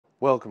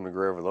Welcome to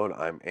Gray Overload.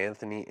 I'm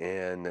Anthony,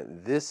 and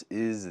this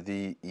is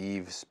the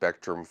Eve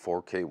Spectrum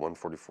 4K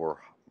 144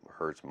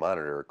 hertz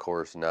monitor. Of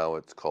course, now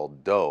it's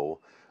called Doe,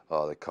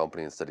 the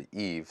company, instead of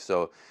Eve.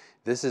 So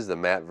this is the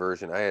matte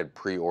version. I had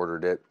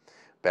pre-ordered it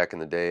back in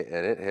the day,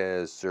 and it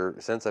has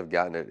served, since I've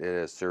gotten it, it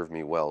has served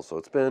me well. So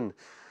it's been,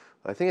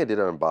 I think I did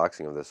an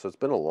unboxing of this, so it's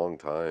been a long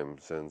time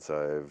since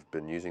I've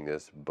been using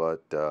this,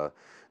 but now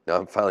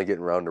I'm finally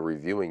getting around to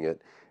reviewing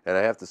it. And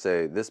I have to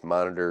say, this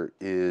monitor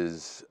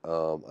is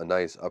a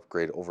nice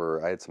upgrade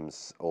over. I had some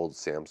old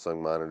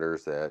Samsung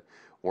monitors that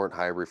weren't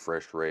high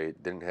refresh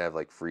rate, didn't have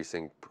like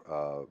FreeSync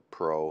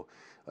Pro,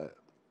 uh,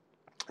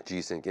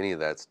 G-Sync, any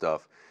of that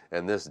stuff,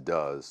 and this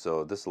does.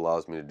 So this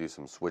allows me to do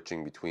some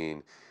switching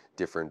between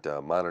different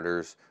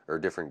monitors, or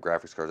different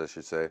graphics cards, I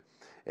should say,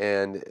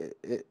 and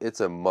it's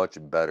a much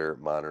better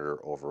monitor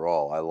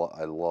overall.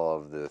 I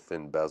love the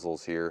thin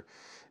bezels here,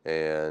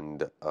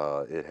 and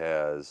it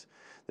has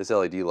this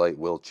LED light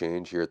will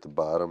change here at the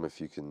bottom. If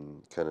you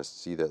can kind of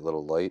see that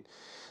little light,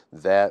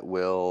 that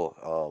will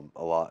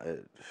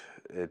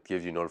it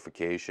gives you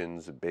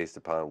notifications based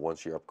upon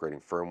once you're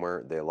upgrading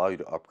firmware. They allow you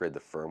to upgrade the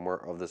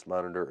firmware of this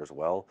monitor as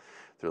well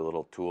through a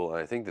little tool,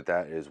 and I think that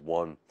that is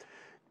one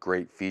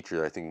great feature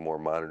that I think more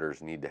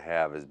monitors need to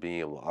have, is being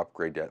able to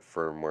upgrade that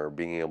firmware,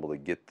 being able to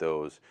get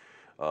those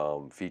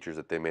features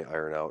that they may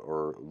iron out,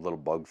 or little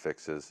bug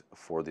fixes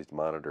for these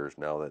monitors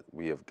now that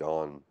we have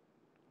gone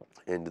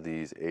into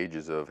these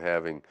ages of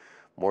having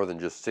more than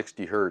just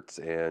 60 hertz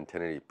and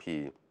 1080p.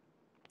 You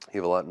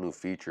have a lot of new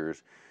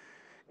features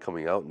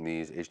coming out in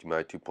these,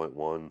 HDMI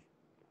 2.1,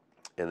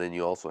 and then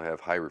you also have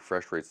high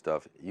refresh rate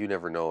stuff. You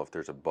never know if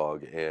there's a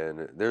bug,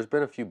 and there's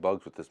been a few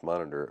bugs with this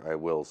monitor. I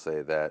will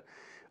say that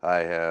I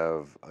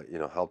have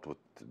helped with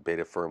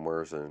beta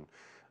firmwares, and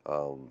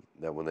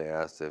that when they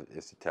asked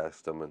if to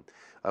test them, and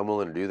I'm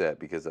willing to do that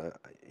because a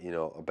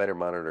better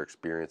monitor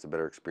experience, a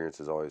better experience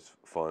is always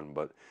fun.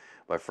 But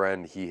my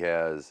friend, he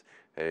has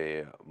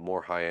a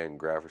more high-end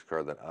graphics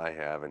card than I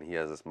have, and he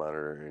has this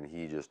monitor, and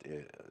he just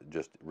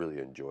really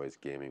enjoys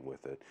gaming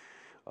with it.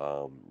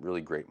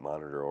 Really great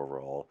monitor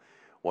overall.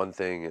 One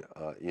thing,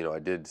 I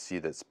did see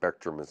that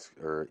Spectrum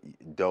or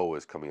Doe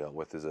is coming out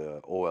with is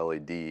a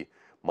OLED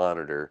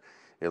monitor.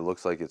 It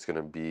looks like it's going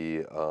to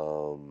be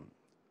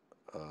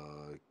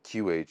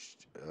QH.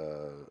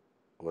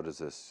 What is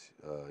this?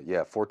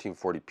 Yeah,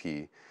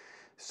 1440p.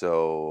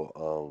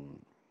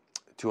 So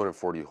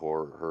 240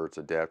 hertz,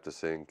 adaptive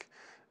sync,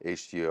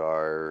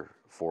 HDR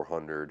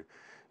 400.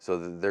 So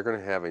they're going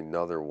to have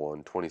another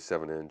one,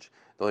 27-inch.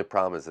 The only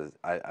problem is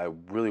I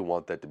really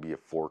want that to be a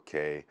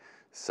 4K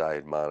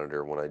side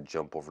monitor when I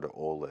jump over to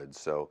OLED.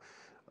 So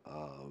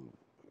um,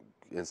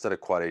 instead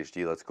of Quad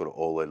HD, let's go to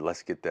OLED.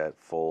 Let's get that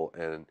full.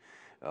 And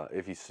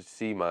if you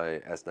see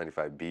my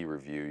S95B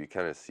review, you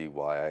kind of see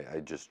why I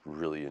just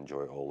really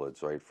enjoy OLED.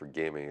 So for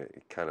gaming,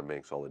 it kind of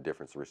makes all the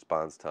difference. The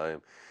response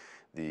time,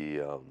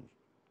 the um,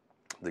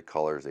 the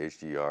colors,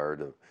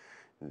 HDR,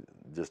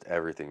 just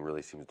everything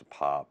really seems to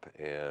pop.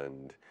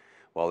 And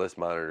while this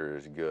monitor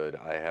is good,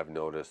 I have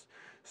noticed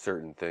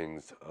certain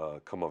things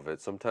come of it.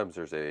 Sometimes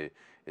it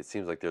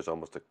seems like there's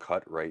almost a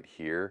cut right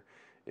here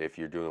if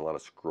you're doing a lot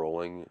of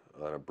scrolling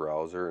on a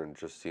browser, and it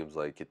just seems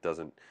like it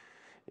doesn't,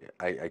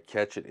 I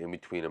catch it in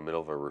between the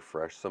middle of a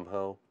refresh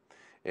somehow.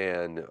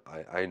 And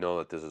I know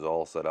that this is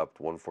all set up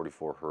to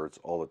 144 hertz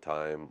all the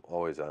time,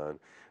 always on.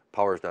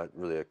 Power is not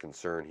really a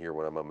concern here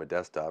when I'm on my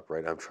desktop,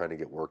 right? I'm trying to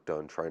get work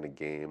done, trying to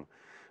game.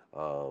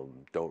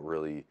 Don't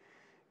really,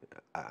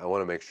 I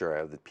want to make sure I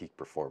have the peak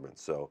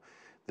performance. So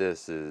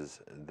this is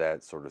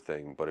that sort of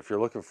thing. But if you're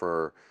looking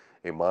for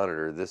a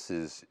monitor, this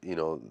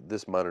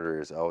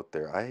monitor is out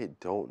there. I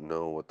don't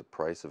know what the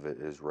price of it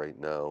is right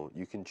now.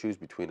 You can choose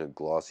between a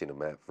glossy and a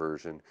matte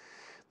version.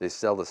 They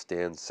sell the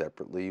stand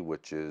separately,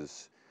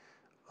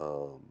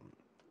 um,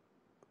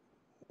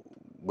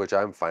 which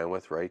I'm fine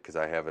with, right? Because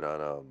I have it on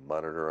a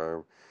monitor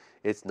arm.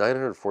 It's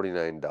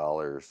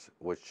 $949,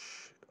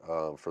 which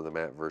for the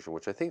matte version,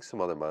 which I think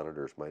some other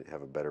monitors might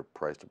have a better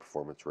price to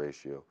performance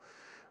ratio,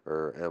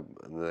 and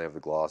then they have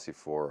the glossy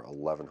for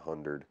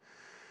 1100.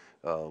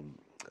 Um,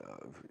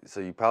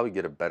 so you probably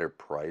get a better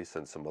price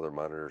than some other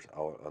monitors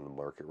out on the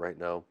market right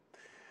now.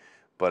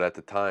 But at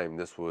the time,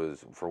 this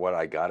was for what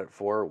I got it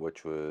for,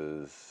 which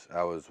was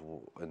I was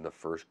in the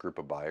first group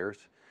of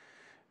buyers,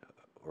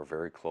 or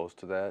very close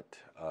to that.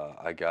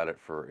 I got it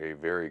for a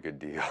very good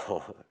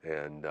deal,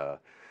 and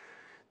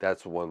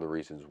that's one of the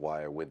reasons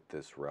why I went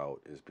this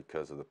route, is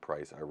because of the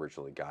price I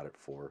originally got it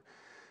for,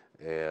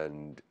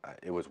 and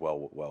it was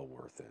well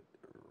worth it,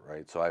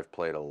 right? So I've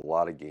played a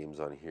lot of games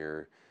on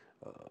here,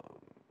 um,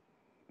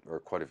 or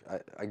quite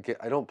a.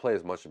 I don't play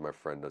as much as my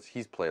friend does.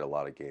 He's played a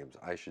lot of games.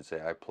 I should say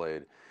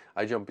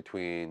I jump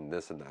between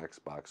this and the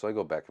Xbox, so I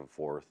go back and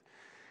forth,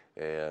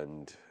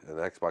 and the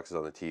Xbox is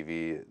on the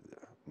TV,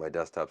 my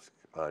desktop's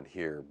on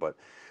here, but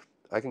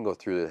I can go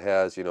through. It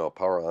has, a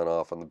power on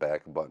off on the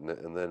back button,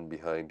 and then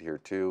behind here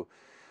too,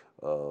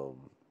 um,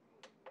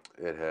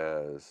 it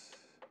has,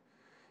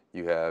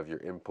 you have your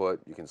input.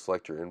 You can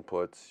select your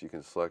inputs. You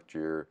can select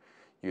your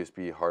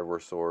USB hardware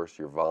source,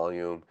 your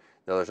volume.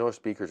 Now there's no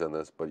speakers on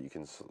this, but you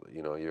can,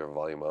 you have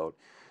volume out.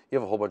 You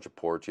have a whole bunch of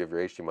ports. You have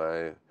your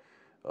HDMI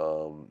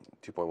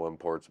 2.1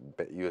 ports,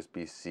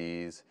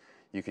 USB-Cs.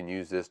 You can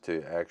use this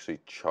to actually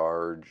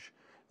charge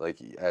like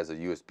as a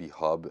USB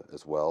hub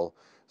as well.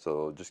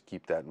 So just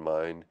keep that in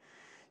mind.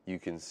 You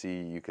can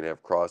see you can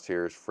have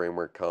crosshairs, frame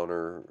rate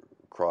counter,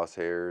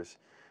 crosshairs,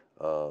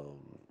 um,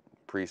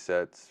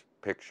 presets,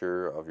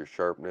 picture of your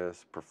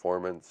sharpness,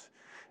 performance,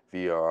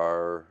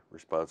 VRR,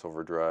 response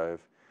overdrive,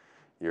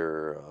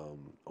 your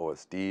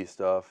OSD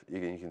stuff. You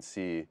can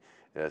see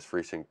it has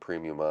FreeSync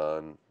Premium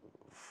on,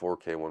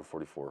 4K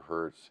 144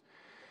 hertz.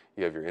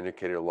 You have your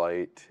indicator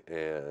light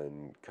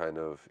and kind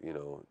of,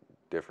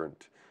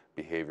 different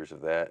behaviors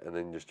of that, and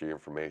then just your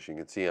information.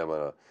 You can see I'm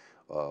on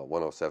a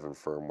 107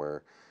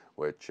 firmware,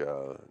 which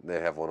they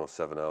have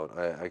 107 out.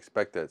 I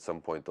expect that at some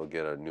point they'll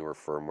get a newer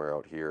firmware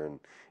out here, and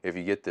if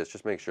you get this,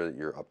 just make sure that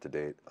you're up to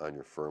date on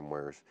your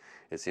firmwares.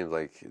 It seems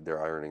like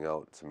they're ironing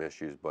out some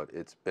issues, but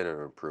it's been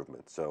an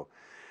improvement. So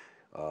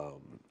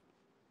um,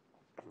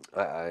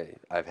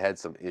 I've had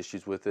some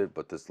issues with it,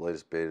 but this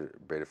latest beta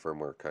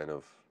firmware kind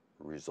of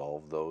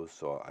resolved those.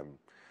 So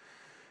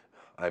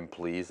I'm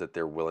pleased that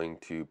they're willing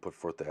to put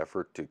forth the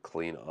effort to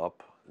clean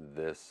up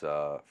this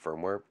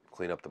firmware,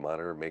 clean up the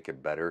monitor, make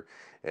it better.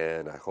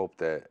 And I hope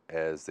that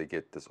as they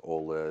get this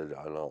OLED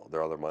on all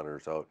their other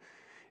monitors out,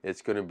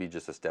 it's going to be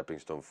just a stepping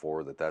stone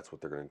forward. That's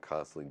what they're going to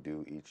constantly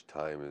do each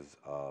time is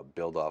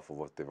build off of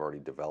what they've already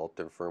developed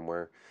in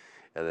firmware,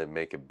 and then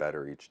make it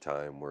better each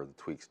time where the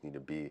tweaks need to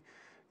be.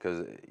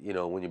 Because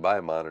when you buy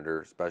a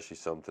monitor, especially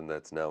something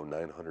that's now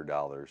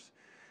 $900,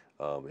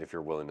 if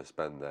you're willing to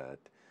spend that,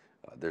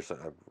 there's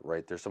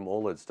some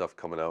OLED stuff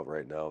coming out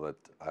right now that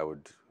I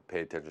would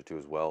pay attention to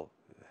as well.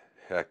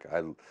 Heck,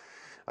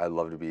 I'd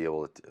love to be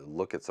able to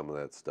look at some of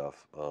that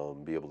stuff,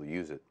 be able to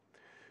use it,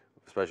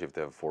 especially if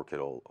they have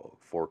 4K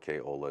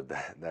OLED.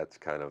 That's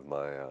kind of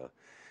my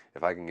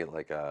if I can get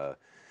like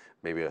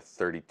maybe a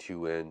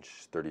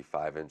 32-inch,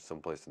 35-inch,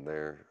 someplace in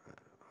there.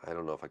 I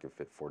don't know if I can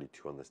fit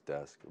 42 on this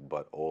desk,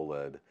 but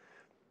OLED,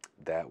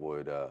 that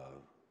would uh,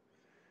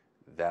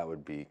 that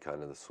would be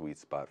kind of the sweet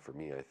spot for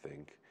me, I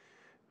think,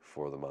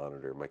 for the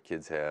monitor. My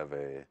kids have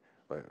the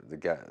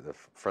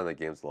friend that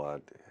games a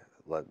lot,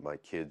 let my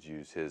kids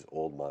use his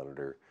old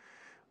monitor,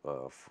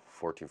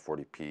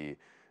 1440p,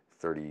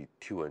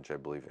 32-inch, I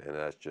believe, and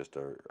that's just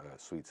a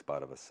sweet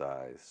spot of a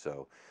size.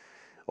 So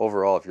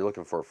overall, if you're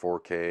looking for a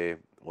 4K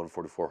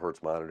 144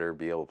 hertz monitor,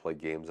 be able to play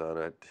games on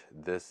it,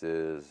 this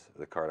is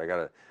the card.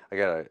 I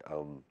got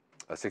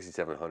a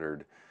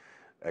 6700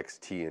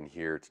 XT in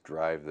here to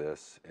drive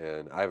this,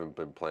 and I haven't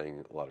been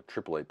playing a lot of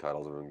AAA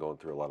titles. I've been going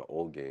through a lot of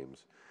old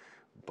games,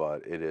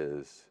 but it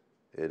is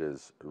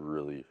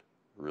really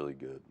really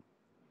good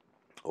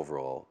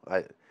overall.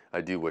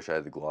 I do wish I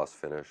had the gloss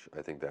finish.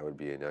 I think that would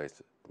be a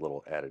nice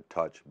little added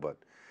touch, but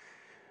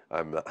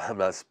I'm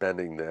not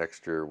spending the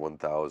extra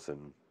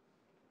 1,000,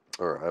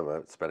 or I'm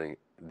not spending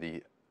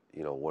the,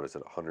 what is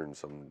it, 100 and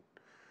some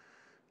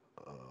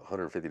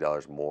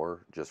 $150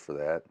 more just for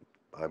that.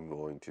 I'm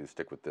going to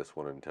stick with this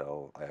one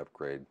until I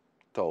upgrade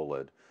to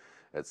OLED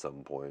at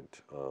some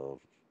point,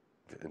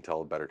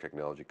 until better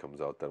technology comes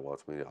out that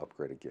wants me to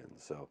upgrade again.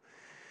 So,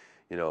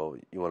 you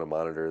want a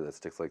monitor that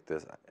sticks like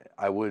this.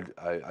 I will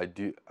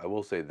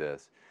say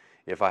this.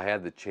 If I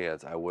had the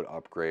chance, I would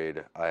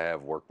upgrade. I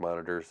have work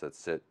monitors that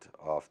sit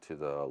off to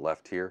the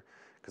left here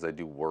because I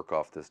do work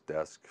off this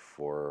desk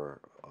for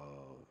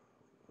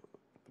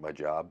my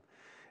job,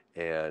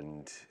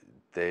 and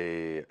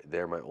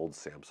they're my old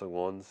Samsung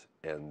ones,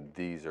 and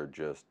these are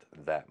just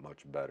that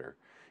much better.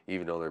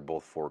 Even though they're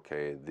both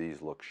 4K,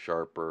 these look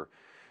sharper,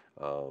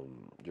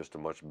 just a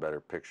much better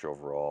picture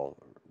overall.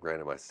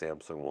 Granted, my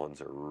Samsung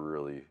ones are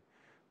really,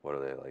 what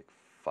are they, like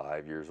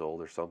 5 years old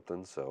or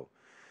something? So,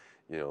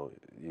 you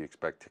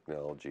expect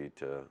technology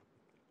to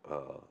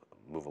uh,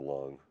 move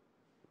along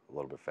a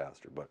little bit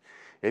faster. But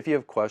if you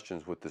have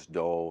questions with this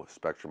Doe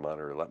Spectrum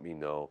monitor, let me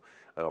know.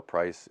 I know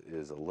price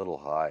is a little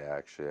high,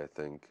 actually, I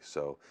think.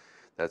 So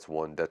that's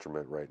one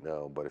detriment right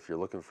now. But if you're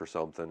looking for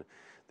something,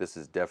 this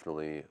is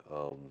definitely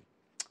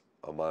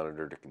a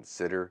monitor to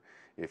consider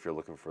if you're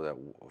looking for that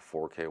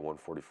 4K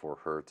 144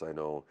 hertz. I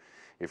know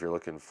if you're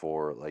looking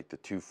for like the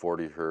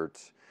 240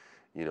 hertz,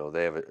 they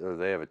have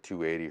a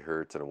 280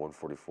 hertz and a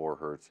 144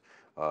 hertz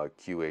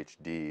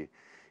QHD.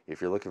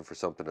 If you're looking for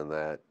something in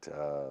that,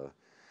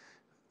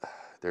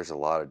 there's a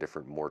lot of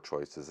different more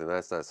choices, and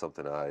that's not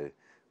something I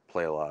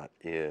play a lot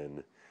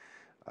in.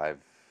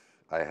 I've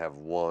I have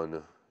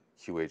one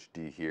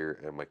QHD here,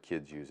 and my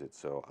kids use it,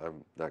 so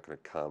I'm not going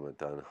to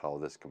comment on how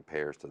this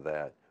compares to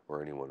that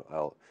or anyone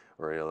else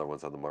or any other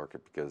ones on the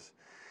market, because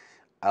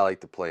I like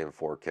to play in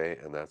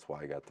 4K, and that's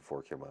why I got the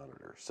 4K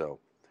monitor. So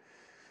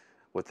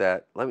with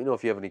that, let me know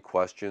if you have any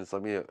questions.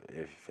 Let me know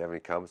if you have any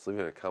comments. Leave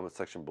it in the comment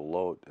section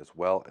below as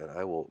well, and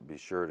I will be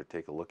sure to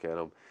take a look at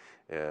them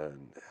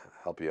and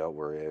help you out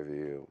wherever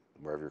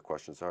your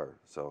questions are.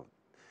 So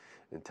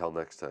until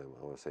next time,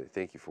 I want to say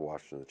thank you for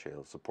watching the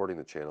channel, supporting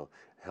the channel,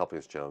 helping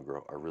this channel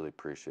grow. I really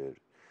appreciate it.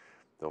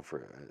 Don't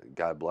forget,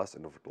 God bless,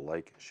 and don't forget to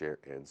like, share,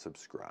 and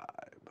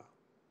subscribe.